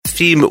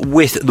theme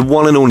with the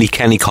one and only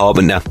Kenny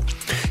Carpenter.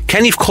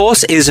 Kenny, of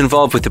course, is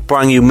involved with the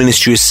brand new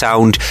Ministry of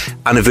Sound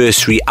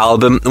anniversary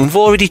album, and we've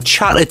already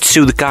chatted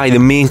to the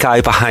main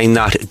guy behind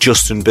that,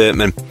 Justin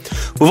Bertman.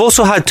 We've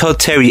also had Todd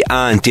Terry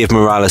and Dave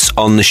Morales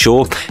on the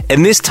show,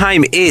 and this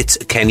time it's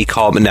Kenny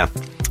Carpenter.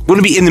 We're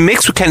going to be in the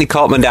mix with Kenny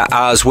Carpenter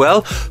as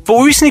well, but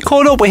we recently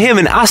caught up with him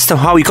and asked him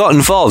how he got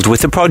involved with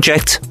the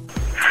project.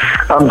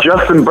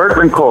 Justin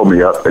Bertman called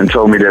me up and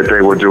told me that they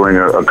were doing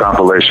a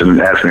compilation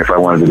and asked me if I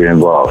wanted to be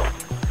involved.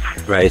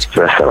 Right.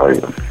 So that's how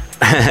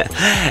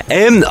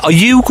I... Are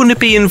you going to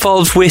be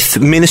involved with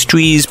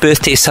Ministry's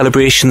birthday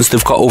celebrations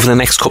they've got over the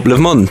next couple of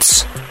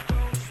months?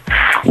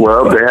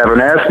 Well, they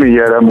haven't asked me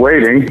yet. I'm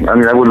waiting. I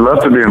mean, I would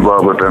love to be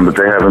involved with them, but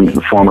they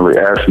haven't formally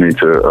asked me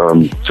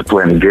to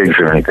play any gigs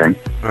or anything.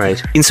 Right.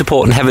 In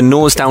support and Heaven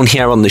Knows down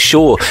here on the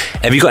show.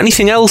 Have you got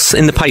anything else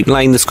in the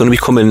pipeline that's going to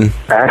be coming?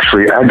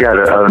 Actually, I got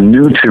a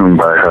new tune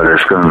by her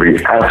that's going to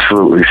be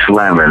absolutely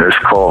slamming. It's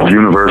called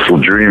Universal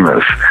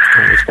Dreamers,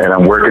 and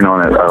I'm working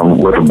on it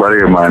with a buddy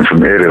of mine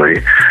from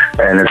Italy.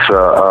 And it's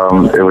a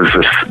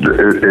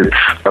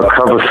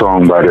cover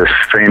song by this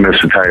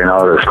famous Italian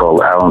artist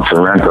called Alan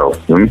Sorrento.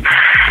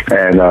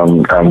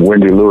 And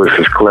Wendy Lewis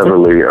has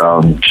cleverly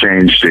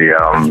changed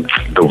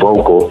the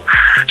vocal.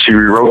 She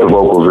rewrote the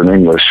vocals in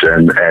English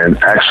and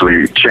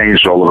actually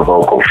changed all of the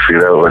vocals,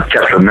 and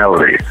kept the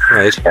melody.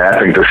 Right. And I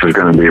think this is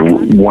going to be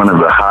one of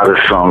the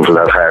hottest songs that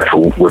I've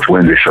had with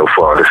Wendy so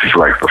far. This is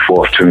like the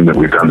fourth tune that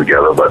we've done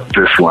together, but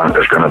this one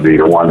is going to be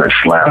the one that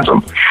slams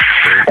them.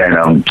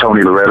 And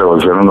Tony Loretto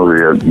I don't know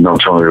if you know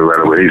Tony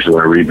Loretto, but he's doing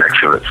a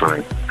remix of it for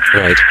me.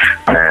 Right.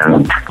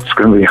 And it's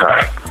going to be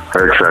hot.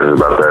 Very excited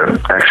about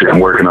that. Actually, I'm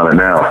working on it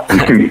now.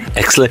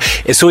 Excellent.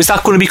 So is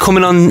that going to be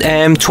coming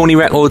on Tony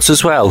Records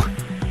as well?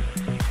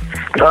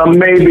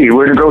 Maybe.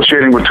 We're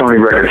negotiating with Tony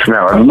Records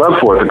now. I'd love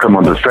for it to come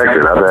on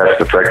Defected. I've asked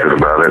Defected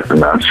about it,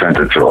 and I've sent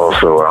it to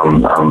also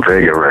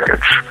Vega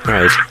Records.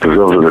 Right. Because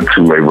those are the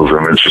two labels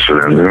I'm interested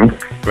in.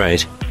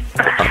 Right.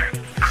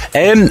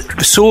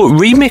 So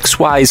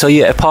remix-wise, are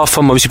you, apart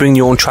from obviously bringing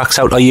your own tracks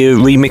out, are you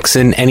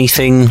remixing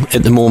anything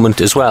at the moment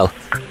as well?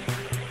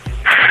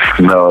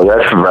 No,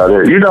 that's about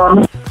it.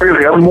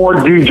 I'm more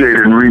DJ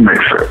than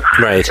remixer.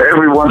 Right.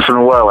 Every once in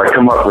a while, I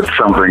come up with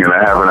something and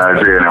I have an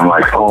idea, and I'm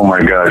like, oh my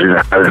God,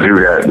 how to do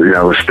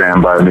that?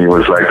 Stand By Me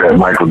was like that,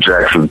 Michael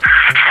Jackson.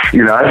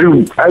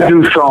 I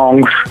do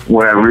songs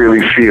when I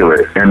really feel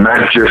it, and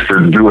not just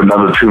to do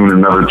another tune,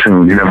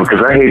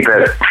 because I hate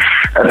that.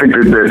 I think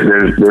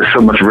that there's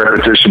so much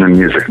repetition in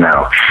music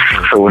now.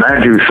 So when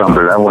I do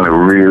something, I want to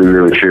really,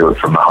 really feel it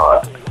from the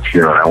heart.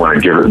 And I want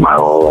to give it my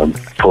all and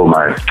pull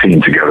my team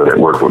together that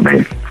work with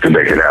me to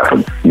make it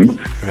happen.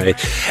 Right.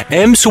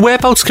 So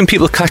whereabouts can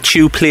people catch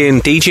you playing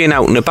DJing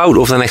out and about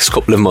over the next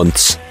couple of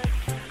months?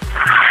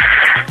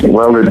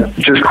 Well, they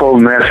just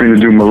called and asked me to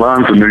do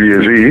Milan for New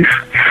Year's Eve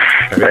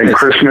and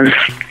Christmas.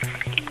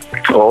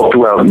 All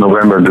throughout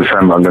November and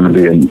December, I'm going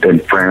to be in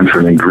France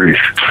and in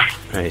Greece.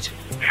 Right.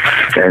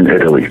 And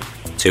Italy.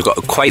 So you've got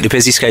quite a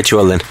busy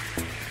schedule then.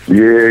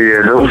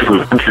 Yeah, those are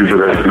the countries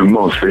that I do the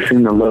most. They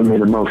seem to love me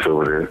the most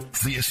over there.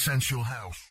 The Essential House.